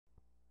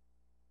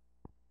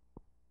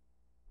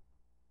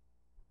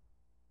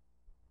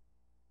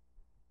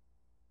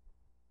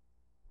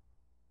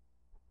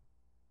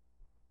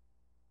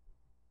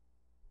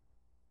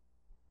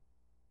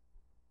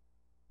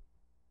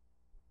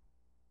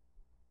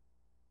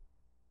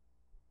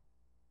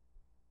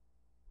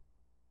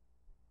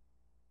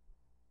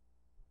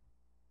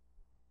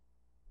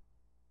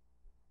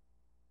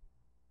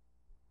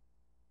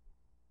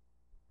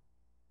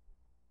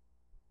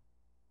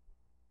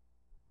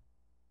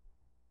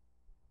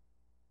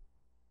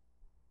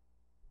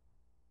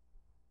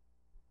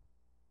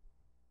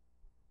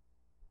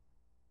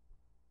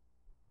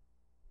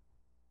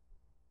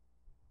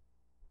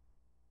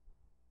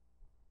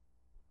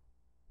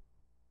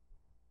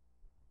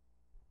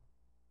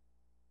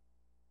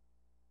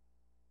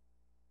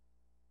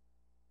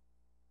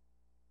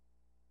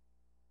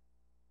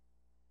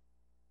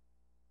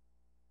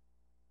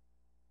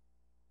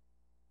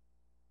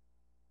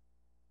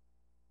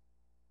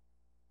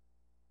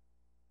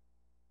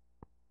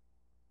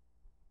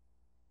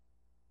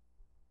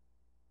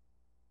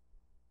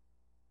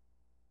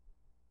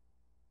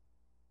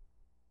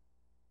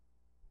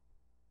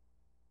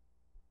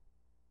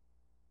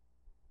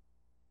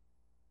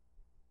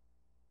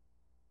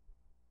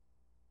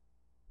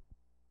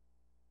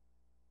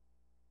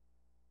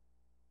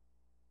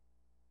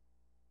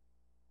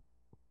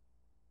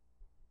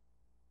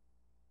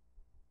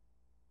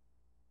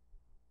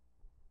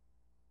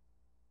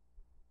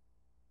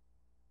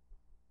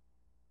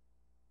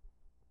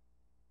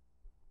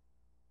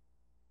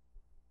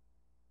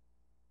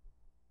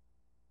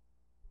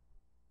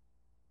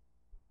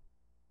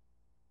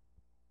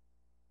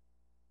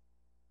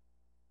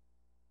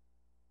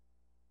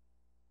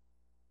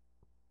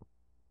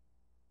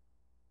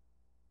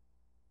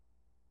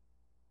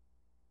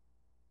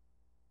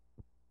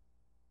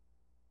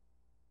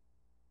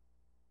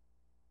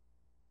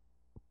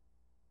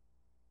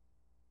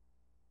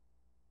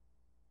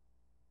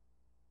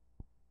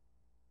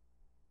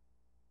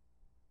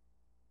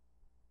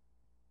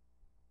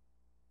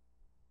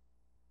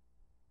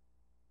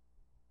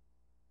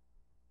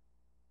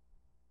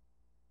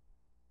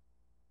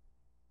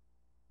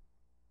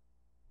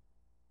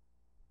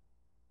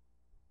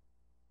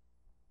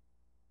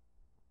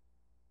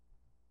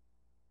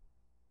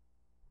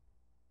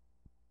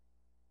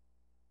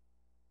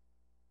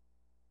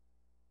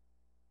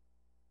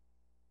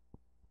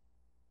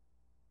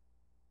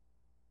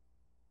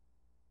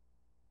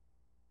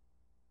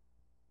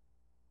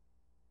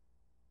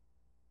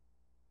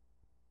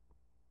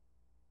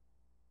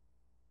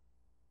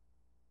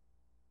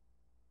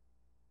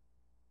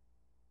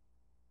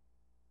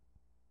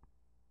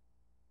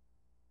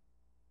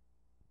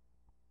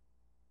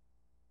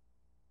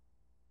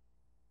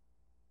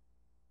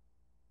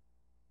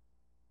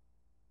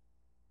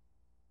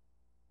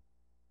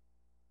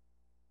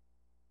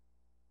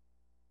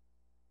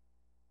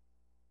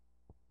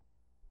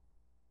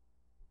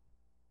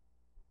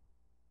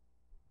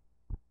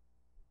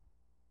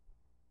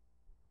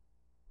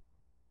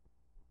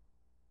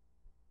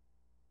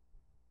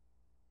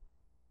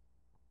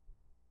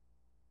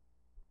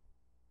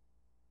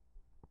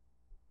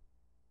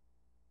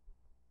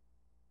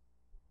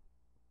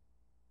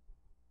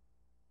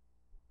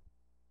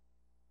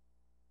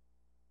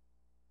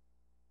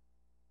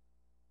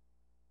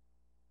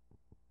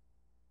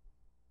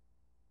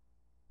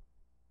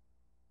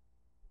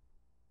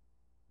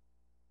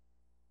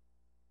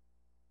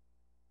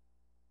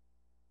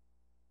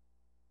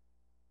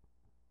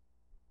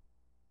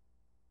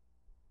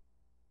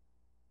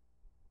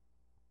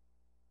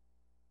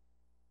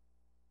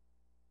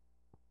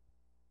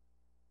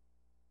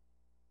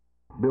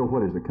Bill,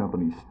 what is the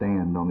company's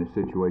stand on this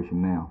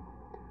situation now?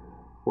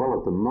 Well,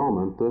 at the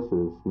moment, this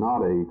is not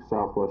a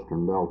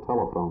Southwestern Bell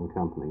Telephone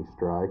Company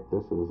strike.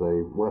 This is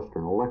a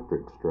Western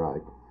Electric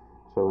strike.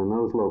 So in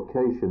those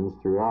locations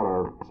throughout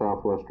our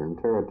southwestern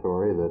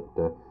territory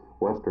that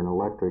Western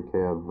Electric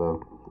have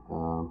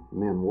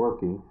men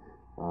working,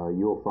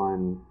 you'll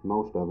find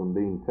most of them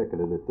being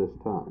picketed at this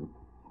time.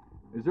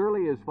 As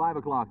early as 5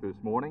 o'clock this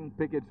morning,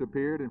 pickets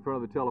appeared in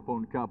front of the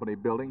telephone company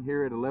building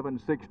here at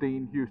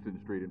 1116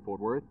 Houston Street in Fort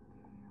Worth.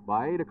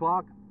 By 8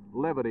 o'clock,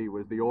 levity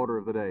was the order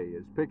of the day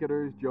as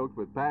picketers joked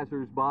with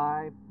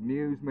passers-by,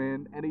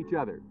 newsmen, and each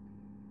other.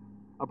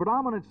 A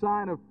predominant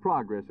sign of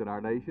progress in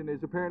our nation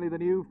is apparently the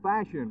new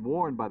fashion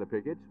worn by the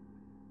pickets.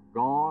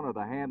 Gone are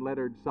the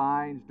hand-lettered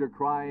signs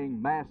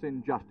decrying mass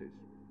injustice.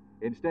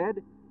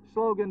 Instead,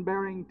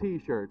 slogan-bearing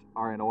T-shirts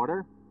are in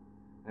order,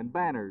 and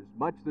banners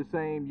much the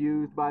same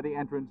used by the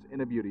entrants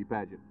in a beauty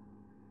pageant.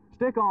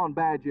 Stick-on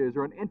badges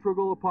are an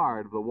integral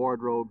part of the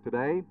wardrobe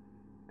today,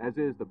 as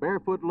is the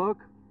barefoot look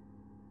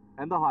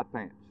and the hot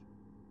pants.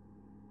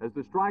 As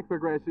the strike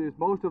progresses,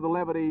 most of the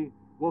levity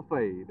will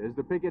fade as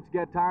the pickets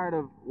get tired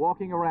of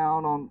walking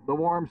around on the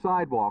warm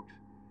sidewalks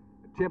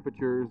at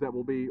temperatures that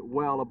will be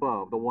well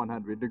above the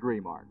 100-degree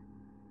mark.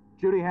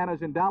 Judy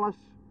Hanna's in Dallas.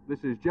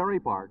 This is Jerry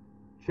Park,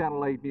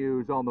 Channel 8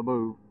 News on the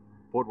Move,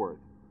 Fort Worth.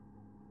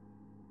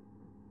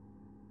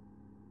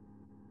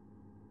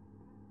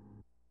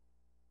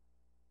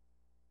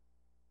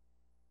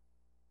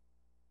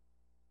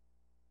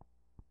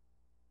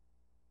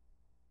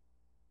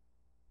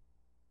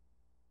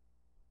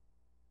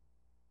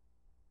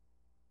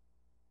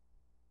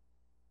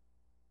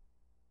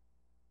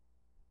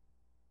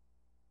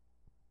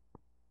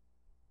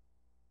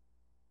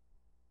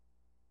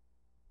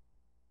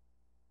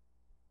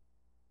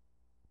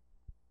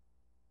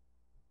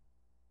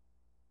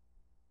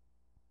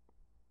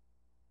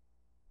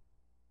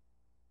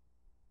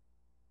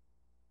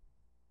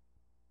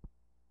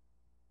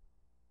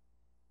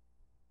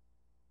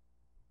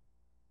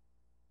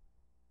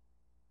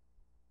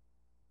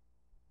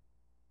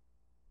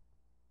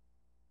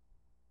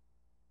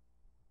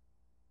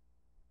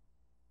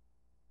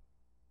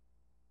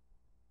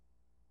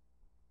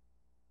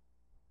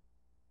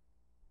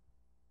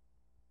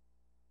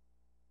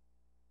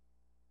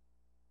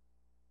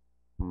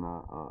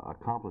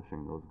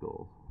 Accomplishing those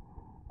goals?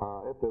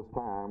 At this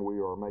time, we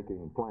are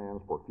making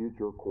plans for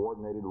future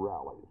coordinated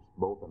rallies,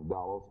 both in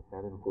Dallas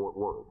and in Fort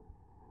Worth.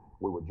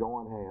 We would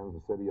join hands,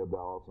 the City of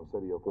Dallas and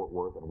City of Fort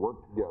Worth, and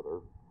work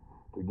together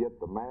to get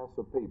the mass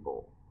of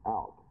people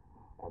out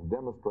and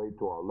demonstrate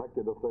to our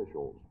elected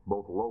officials,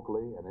 both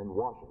locally and in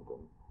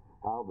Washington,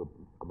 how the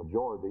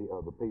majority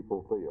of the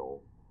people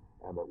feel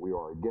and that we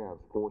are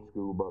against forced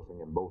school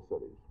busing in both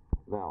cities.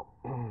 Now,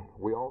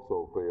 we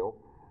also feel,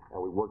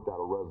 and we worked out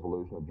a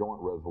resolution, a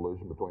joint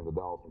resolution between the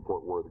Dallas and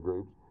Fort Worth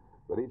groups,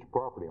 that each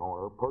property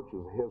owner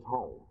purchases his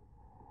home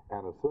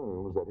and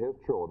assumes that his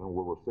children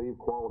will receive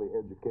quality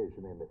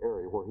education in the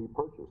area where he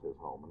purchased his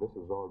home, and this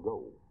is our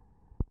goal.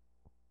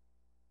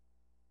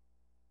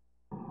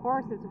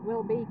 Horses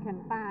will be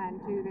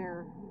confined to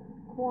their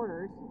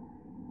quarters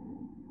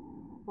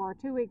for a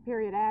 2-week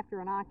period after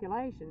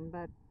inoculation,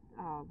 but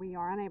we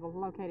are unable to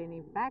locate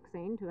any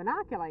vaccine to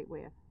inoculate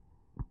with.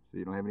 So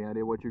you don't have any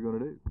idea what you're going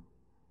to do?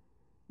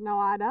 No,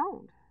 I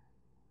don't.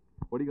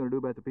 What are you going to do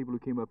about the people who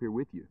came up here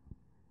with you?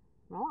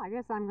 Well, I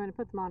guess I'm going to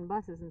put them on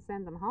buses and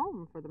send them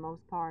home for the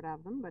most part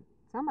of them, but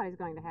somebody's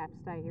going to have to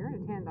stay here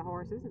and attend the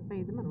horses and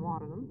feed them and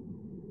water them,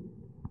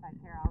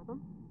 take care of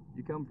them.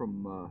 You come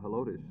from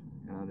Helotes,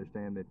 and I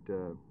understand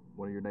that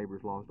one of your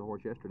neighbors lost a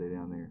horse yesterday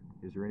down there.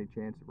 Is there any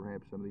chance that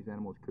perhaps some of these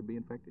animals could be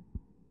infected?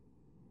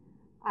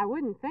 I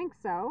wouldn't think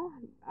so,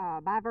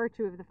 by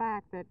virtue of the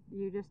fact that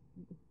you just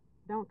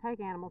don't take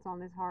animals on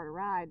this hard a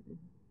ride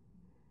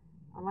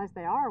unless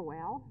they are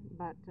well,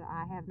 but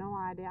I have no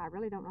idea. I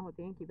really don't know what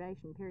the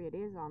incubation period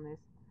is on this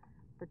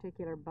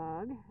particular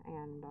bug,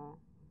 and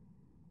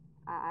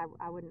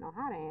I wouldn't know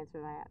how to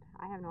answer that.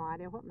 I have no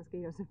idea what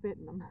mosquitoes have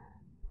bitten them.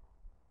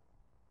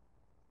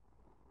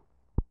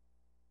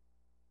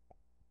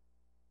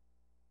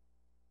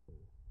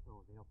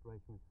 Oh, the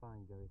operation was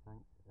fine, Jerry,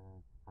 thanks.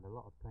 Had a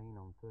lot of pain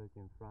on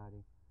Thursday and Friday,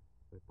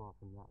 but apart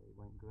from that, it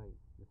went great.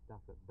 The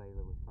staff at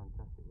Baylor was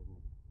fantastic with me.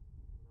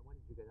 Now, when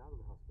did you get out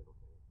of the hospital?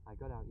 I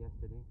got out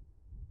yesterday,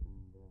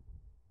 and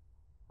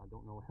I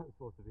don't know where I'm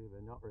supposed to be,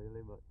 but not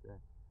really, but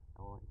I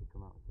wanted to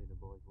come out and see the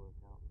boys work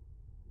out.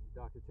 Did the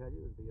doctor tell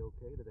you it would be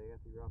okay the day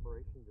after your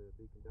operation to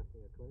be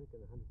conducting a clinic in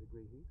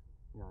 100-degree heat?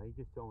 No, he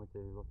just told me to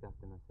look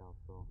after myself,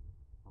 so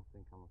I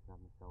think I'm looking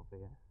after myself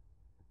here.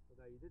 So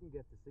now, you didn't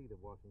get to see the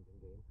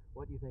Washington game.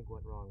 What do you think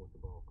went wrong with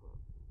the ball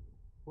club?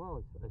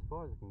 Well, as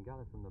far as I can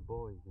gather from the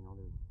boys, you know,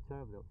 they were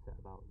terribly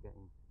upset about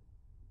getting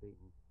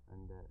beaten.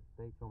 And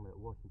they told me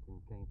that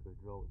Washington came for a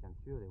draw, which I'm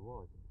sure they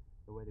was.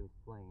 The way they was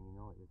playing, you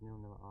know, it was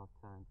 0-0 at half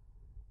time.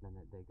 Then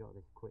they got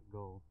this quick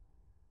goal.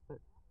 But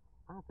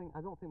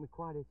I don't think we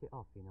quite hit it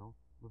off, you know.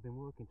 We've been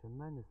working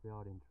tremendously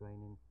hard in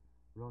training.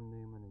 Ron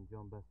Newman and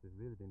John Best have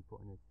really been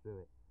putting us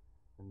through it.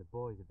 And the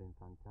boys have been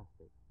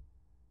fantastic.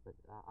 But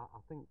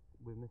I think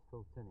we've missed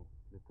Phil Tinney,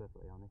 to be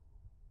perfectly honest.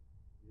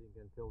 You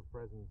think Phil's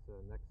presence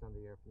next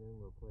Sunday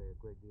afternoon will play a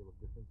great deal of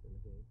difference in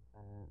the game?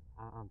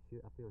 I'm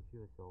sure. I feel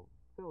sure so.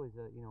 Phil is,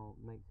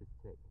 makes us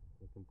tick.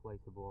 He can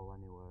place the ball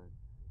anywhere,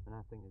 and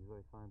I think he's a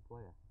very fine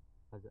player,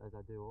 as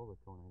I do all the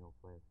Tornado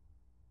players.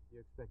 Do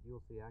you expect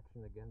you'll see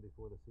action again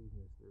before the season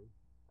is through?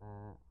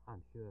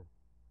 I'm sure.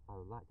 I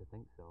would like to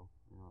think so.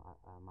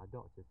 My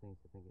doctor seems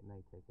to think it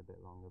may take a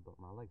bit longer, but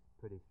my leg's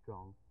pretty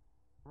strong,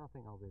 and I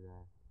think I'll be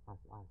there.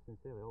 I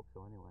sincerely hope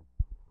so anyway.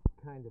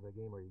 What kind of a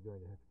game are you going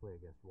to have to play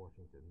against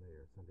Washington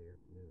Mayor Sunday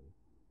afternoon?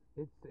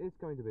 It's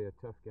going to be a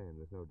tough game,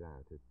 there's no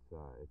doubt.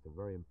 It's a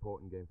very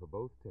important game for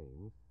both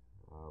teams.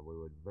 We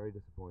were very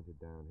disappointed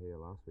down here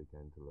last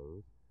weekend to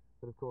lose,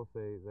 but of course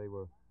they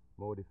were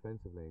more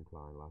defensively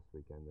inclined last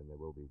weekend than they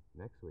will be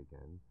next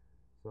weekend.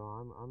 So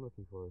I'm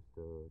looking for us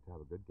to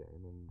have a good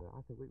game, and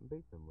I think we can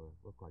beat them.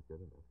 We're quite good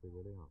enough. We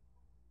really are.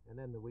 And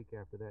then the week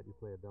after that, you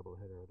play a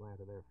doubleheader,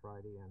 Atlanta there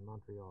Friday and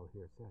Montreal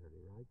here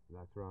Saturday, right?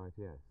 That's right,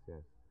 yes.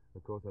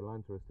 Of course,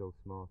 Atlanta is still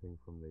smarting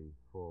from the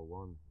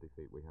 4-1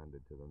 defeat we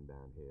handed to them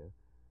down here.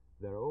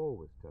 They're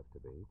always tough to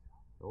beat,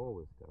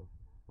 always tough,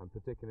 and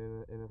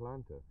particularly in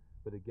Atlanta.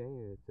 But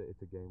again,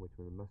 it's a game which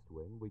we must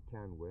win. We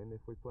can win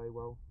if we play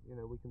well.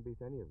 We can beat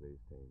any of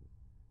these teams.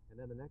 And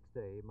then the next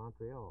day,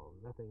 Montreal.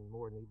 Nothing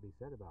more need be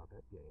said about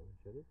that game,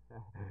 should it?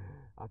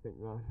 I think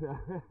not.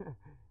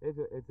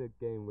 It's a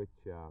game which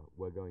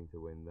we're going to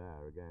win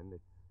there. Again,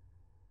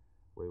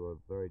 we were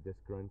very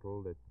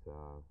disgruntled. It's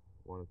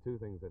one of two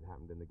things that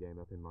happened in the game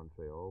up in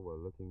Montreal. We're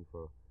looking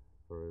for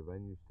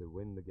revenge to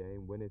win the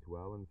game, win it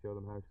well, and show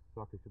them how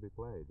soccer should be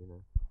played,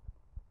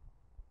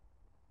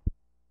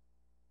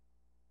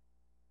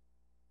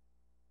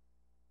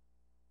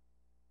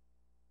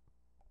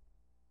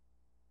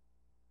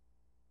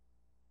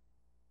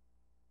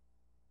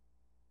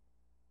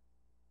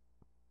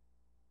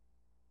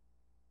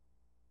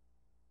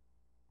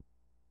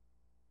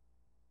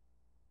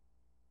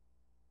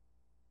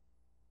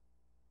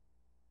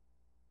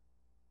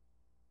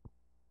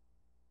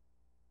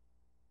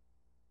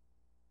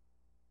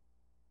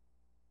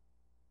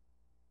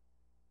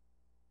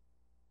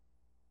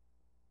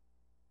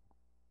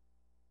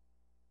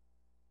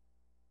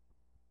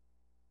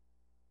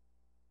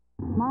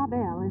 Ma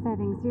Bell is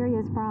having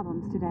serious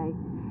problems today,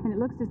 and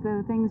it looks as though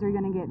things are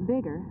going to get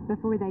bigger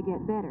before they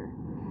get better.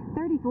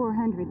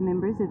 3,400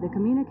 members of the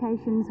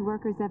Communications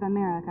Workers of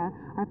America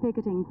are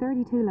picketing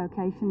 32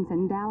 locations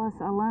in Dallas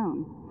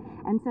alone,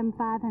 and some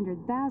 500,000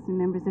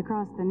 members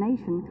across the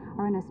nation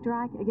are in a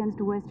strike against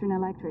Western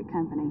Electric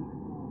Company.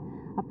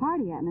 A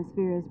party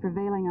atmosphere is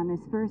prevailing on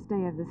this first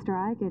day of the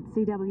strike at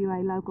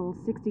CWA Local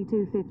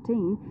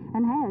 6215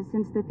 and has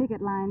since the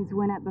picket lines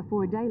went up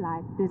before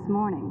daylight this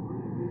morning.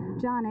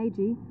 John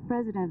Agee,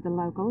 president of the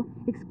local,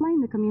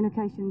 explained the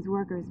communications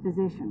workers'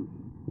 position.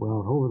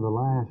 Well, over the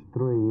last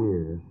 3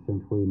 years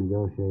since we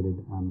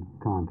negotiated a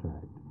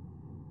contract,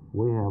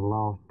 we have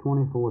lost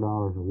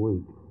 $24 a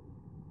week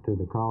to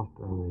the cost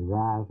of the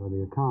rise of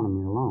the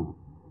economy alone.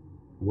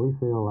 We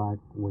feel like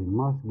we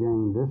must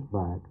gain this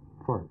back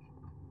first.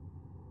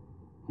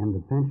 In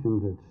the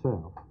pensions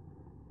itself,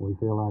 we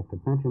feel like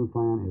the pension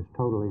plan is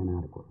totally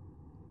inadequate.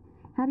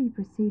 How do you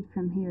proceed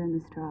from here in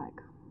the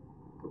strike?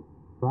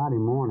 Friday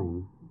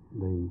morning,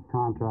 the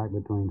contract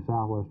between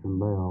Southwestern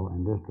Bell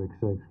and District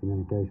 6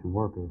 communication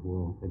workers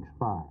will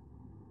expire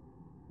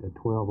at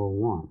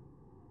 12:01.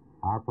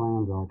 Our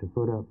plans are to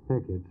put up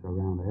pickets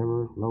around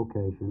every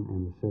location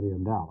in the city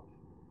of Dallas.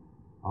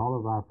 All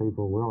of our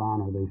people will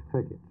honor these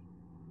pickets.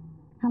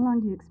 How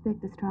long do you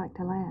expect the strike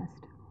to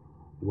last?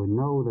 We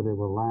know that it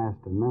will last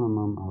a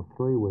minimum of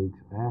 3 weeks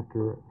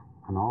after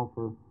an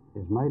offer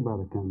is made by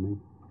the company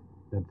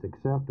that's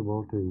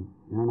acceptable to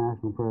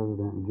International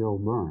President Joe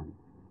Byrne.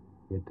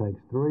 It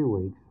takes 3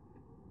 weeks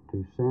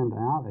to send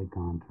out a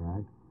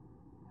contract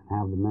and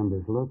have the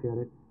members look at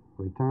it,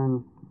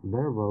 return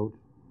their votes,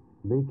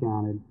 be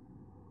counted,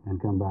 and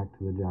come back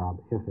to the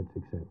job if it's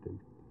accepted.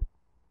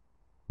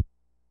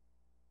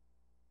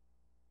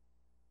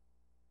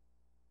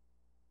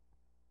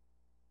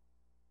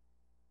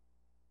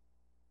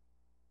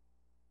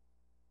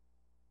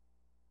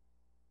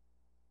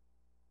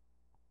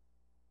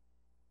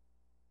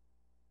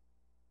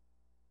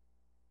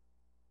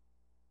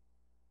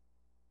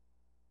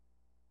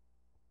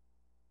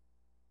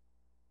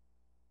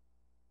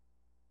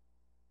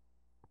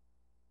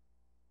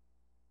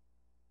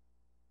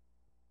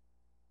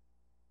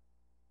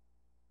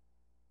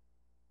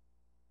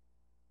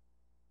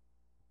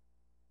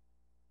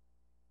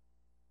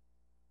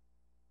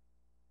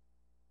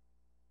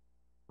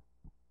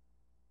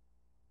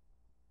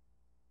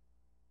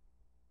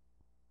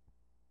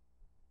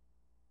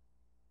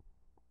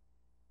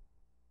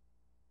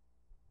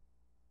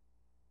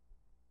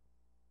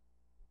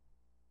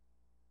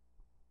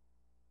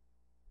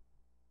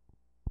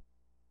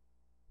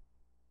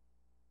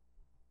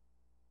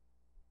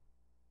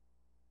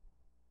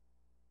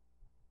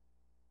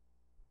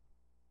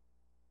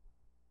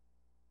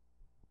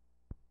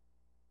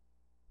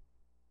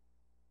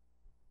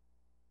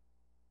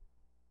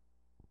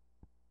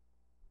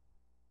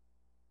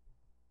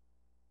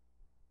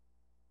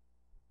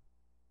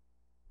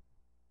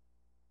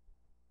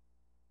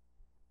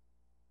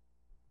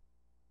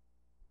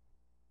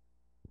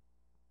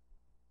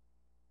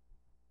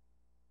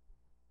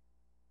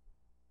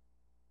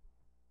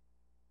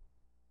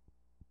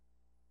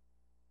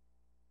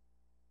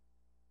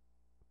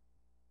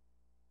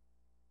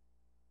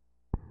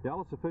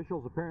 Dallas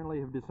officials apparently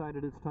have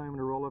decided it's time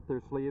to roll up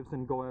their sleeves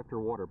and go after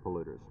water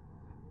polluters.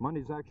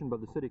 Monday's action by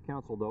the City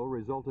Council, though,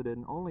 resulted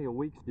in only a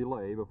week's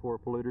delay before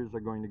polluters are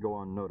going to go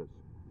on notice.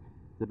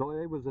 The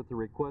delay was at the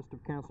request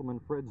of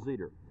Councilman Fred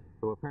Zeter,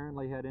 who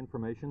apparently had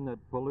information that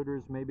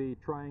polluters may be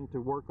trying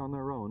to work on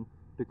their own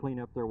to clean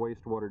up their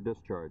wastewater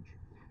discharge.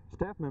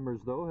 Staff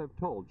members, though, have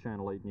told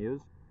Channel 8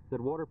 News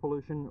that water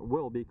pollution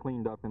will be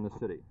cleaned up in the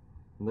city.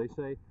 And they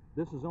say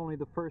this is only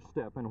the first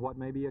step in what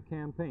may be a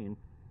campaign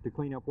to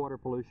clean up water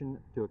pollution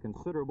to a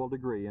considerable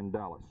degree in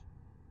Dallas.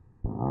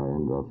 Our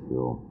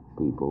industrial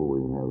people, we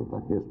have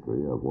a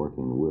history of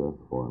working with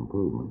for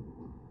improvement.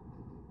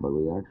 But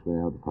we actually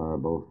have the power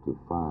both to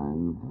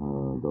fine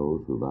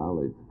those who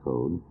violate the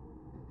code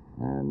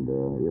and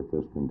if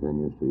this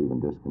continues, to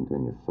even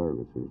discontinue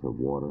services of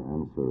water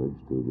and sewage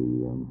to the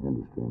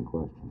industry in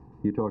question.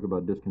 You talk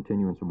about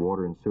discontinuance of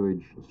water and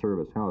sewage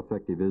service. How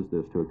effective is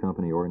this to a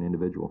company or an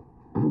individual?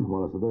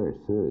 Well, it's a very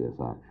serious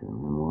action,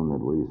 and one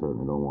that we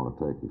certainly don't want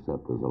to take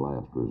except as a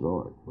last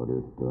resort, but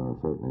it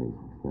certainly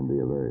can be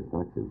a very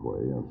effective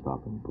way of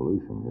stopping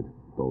pollution. It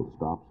both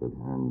stops it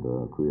and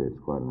creates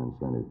quite an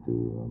incentive to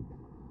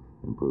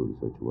improve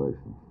the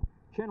situation.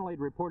 Channel 8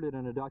 reported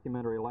in a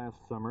documentary last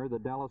summer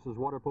that Dallas's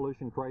water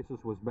pollution crisis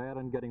was bad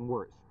and getting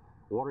worse.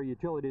 Water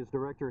Utilities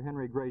Director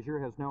Henry Grazier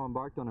has now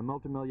embarked on a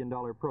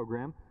multi-million-dollar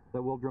program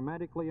that will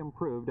dramatically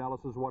improve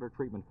Dallas's water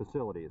treatment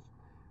facilities.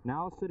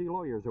 Now, city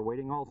lawyers are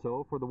waiting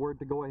also for the word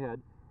to go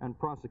ahead and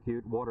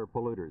prosecute water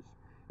polluters.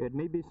 It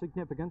may be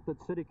significant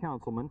that city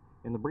councilmen,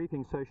 in the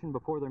briefing session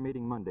before their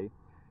meeting Monday,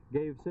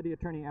 gave City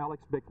Attorney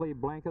Alex Bickley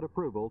blanket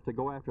approval to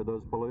go after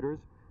those polluters.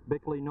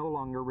 Bickley no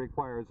longer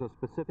requires a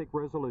specific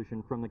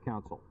resolution from the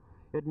council.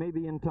 It may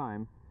be in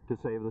time to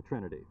save the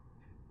Trinity.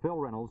 Phil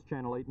Reynolds,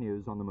 Channel 8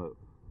 News, on the move.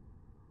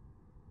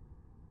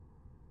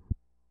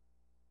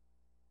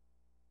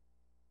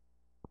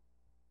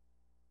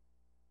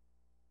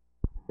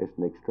 It's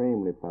an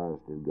extremely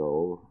positive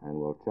goal and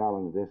will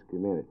challenge this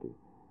community.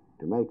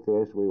 To make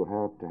this, we will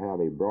have to have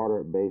a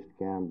broader-based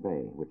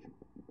campaign, which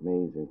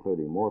means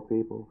including more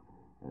people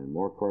and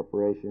more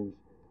corporations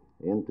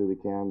into the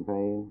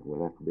campaign.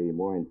 Will have to be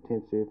more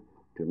intensive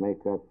to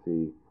make up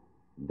the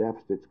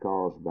deficits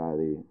caused by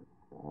the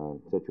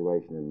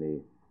situation in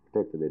the,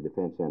 particularly the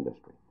defense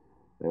industry.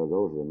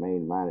 Those are the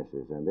main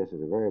minuses, and this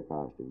is a very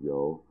positive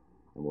goal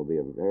and will be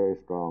a very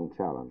strong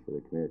challenge for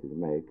the community to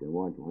make, and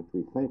one which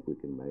we think we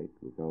can make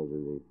because of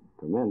the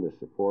tremendous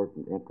support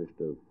and interest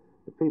of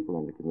the people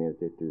in the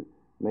community to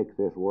make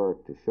this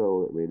work, to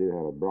show that we do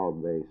have a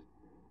broad-based,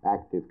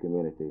 active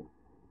community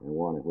and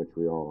one in which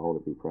we all ought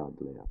to be proud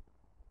to live.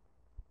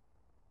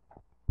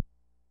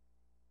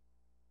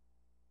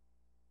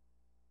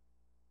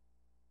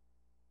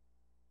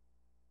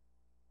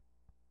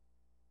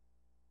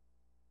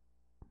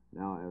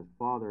 Now, as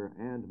father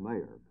and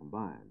mayor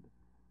combined,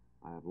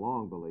 I have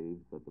long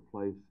believed that the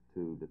place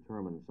to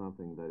determine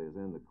something that is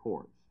in the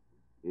courts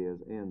is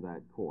in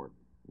that court,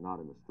 not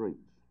in the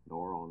streets,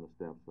 nor on the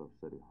steps of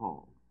City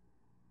Hall.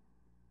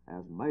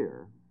 As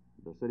mayor,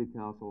 the City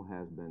Council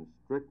has been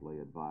strictly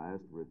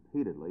advised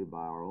repeatedly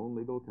by our own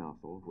legal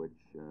counsel, which,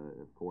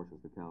 of course,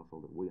 is the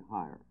counsel that we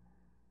hire,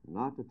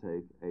 not to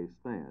take a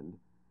stand,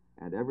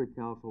 and every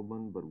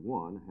councilman but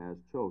one has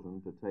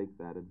chosen to take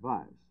that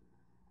advice.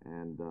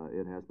 And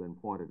it has been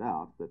pointed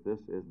out that this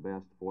is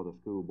best for the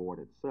school board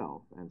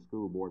itself, and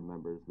school board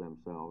members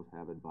themselves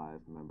have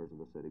advised members of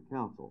the City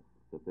Council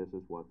that this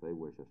is what they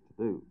wish us to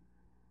do.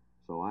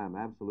 So I am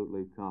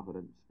absolutely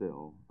confident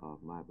still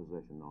of my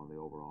position on the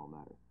overall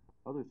matter.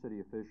 Other city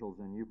officials,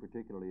 and you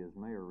particularly as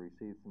mayor,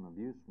 received some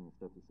abuse from the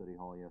steps of City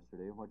Hall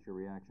yesterday. What's your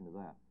reaction to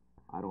that?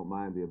 I don't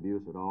mind the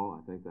abuse at all.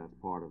 I think that's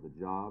part of the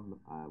job.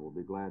 I will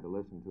be glad to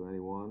listen to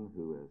anyone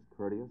who is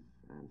courteous,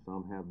 and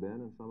some have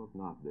been and some have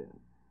not been.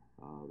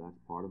 That's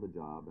part of the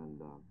job,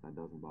 and that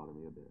doesn't bother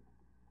me a bit.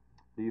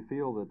 Do you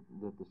feel that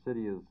the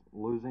city is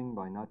losing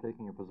by not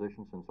taking a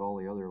position since all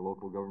the other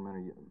local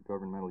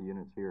governmental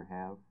units here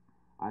have?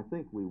 I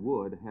think we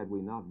would had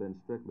we not been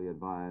strictly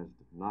advised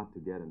not to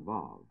get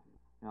involved.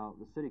 Now,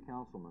 the city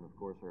councilmen, of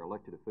course, are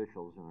elected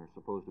officials and are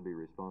supposed to be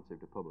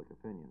responsive to public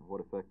opinion.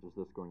 What effect is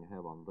this going to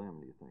have on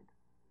them, do you think?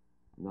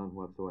 None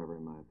whatsoever,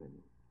 in my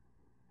opinion.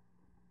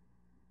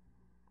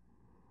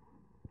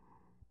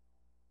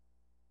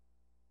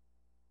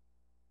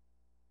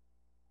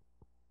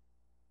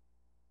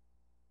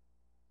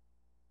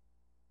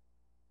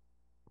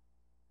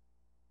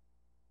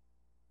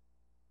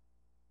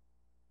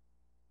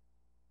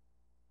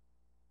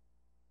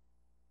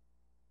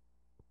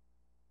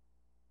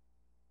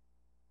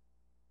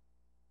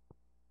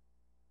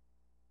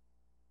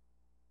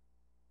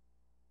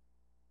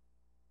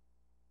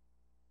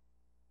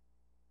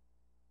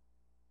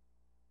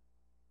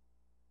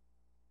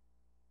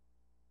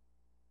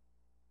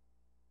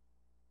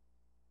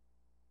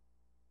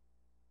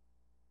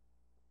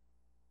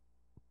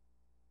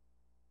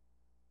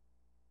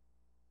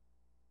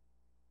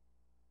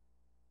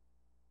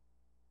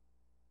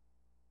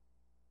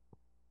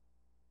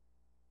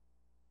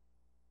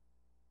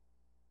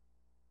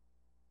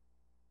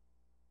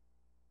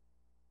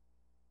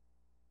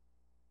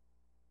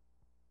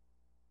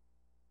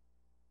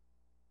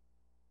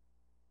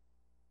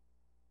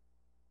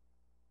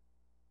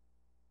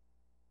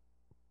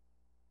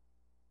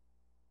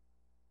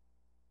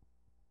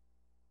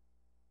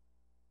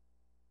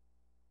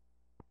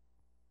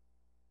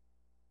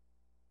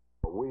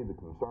 the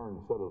concerned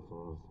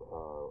citizens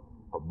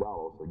of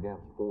Dallas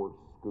against forced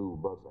school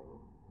busing,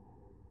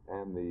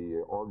 and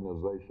the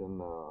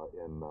organization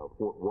in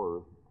Fort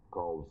Worth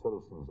called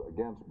Citizens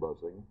Against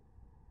Busing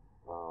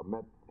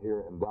met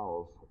here in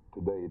Dallas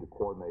today to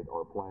coordinate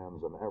our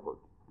plans and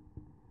efforts.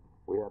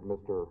 We had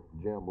Mr.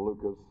 Jim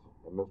Lucas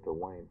and Mr.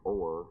 Wayne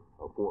Orr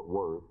of Fort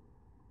Worth,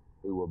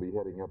 who will be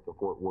heading up the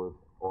Fort Worth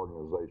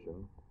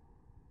organization,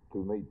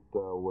 to meet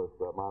with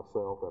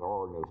myself and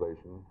our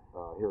organization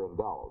here in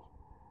Dallas.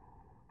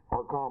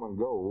 Our common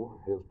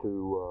goal is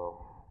to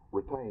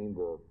retain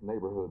the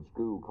neighborhood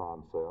school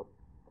concept,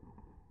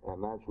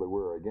 and naturally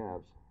we're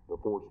against the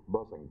forced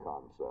busing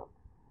concept.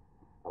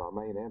 And our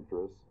main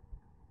interest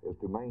is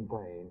to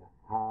maintain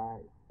high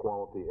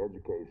quality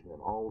education in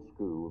all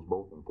schools,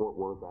 both in Fort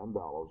Worth and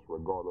Dallas,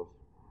 regardless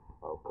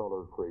of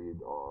color,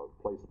 creed, or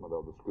placement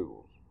of the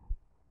schools.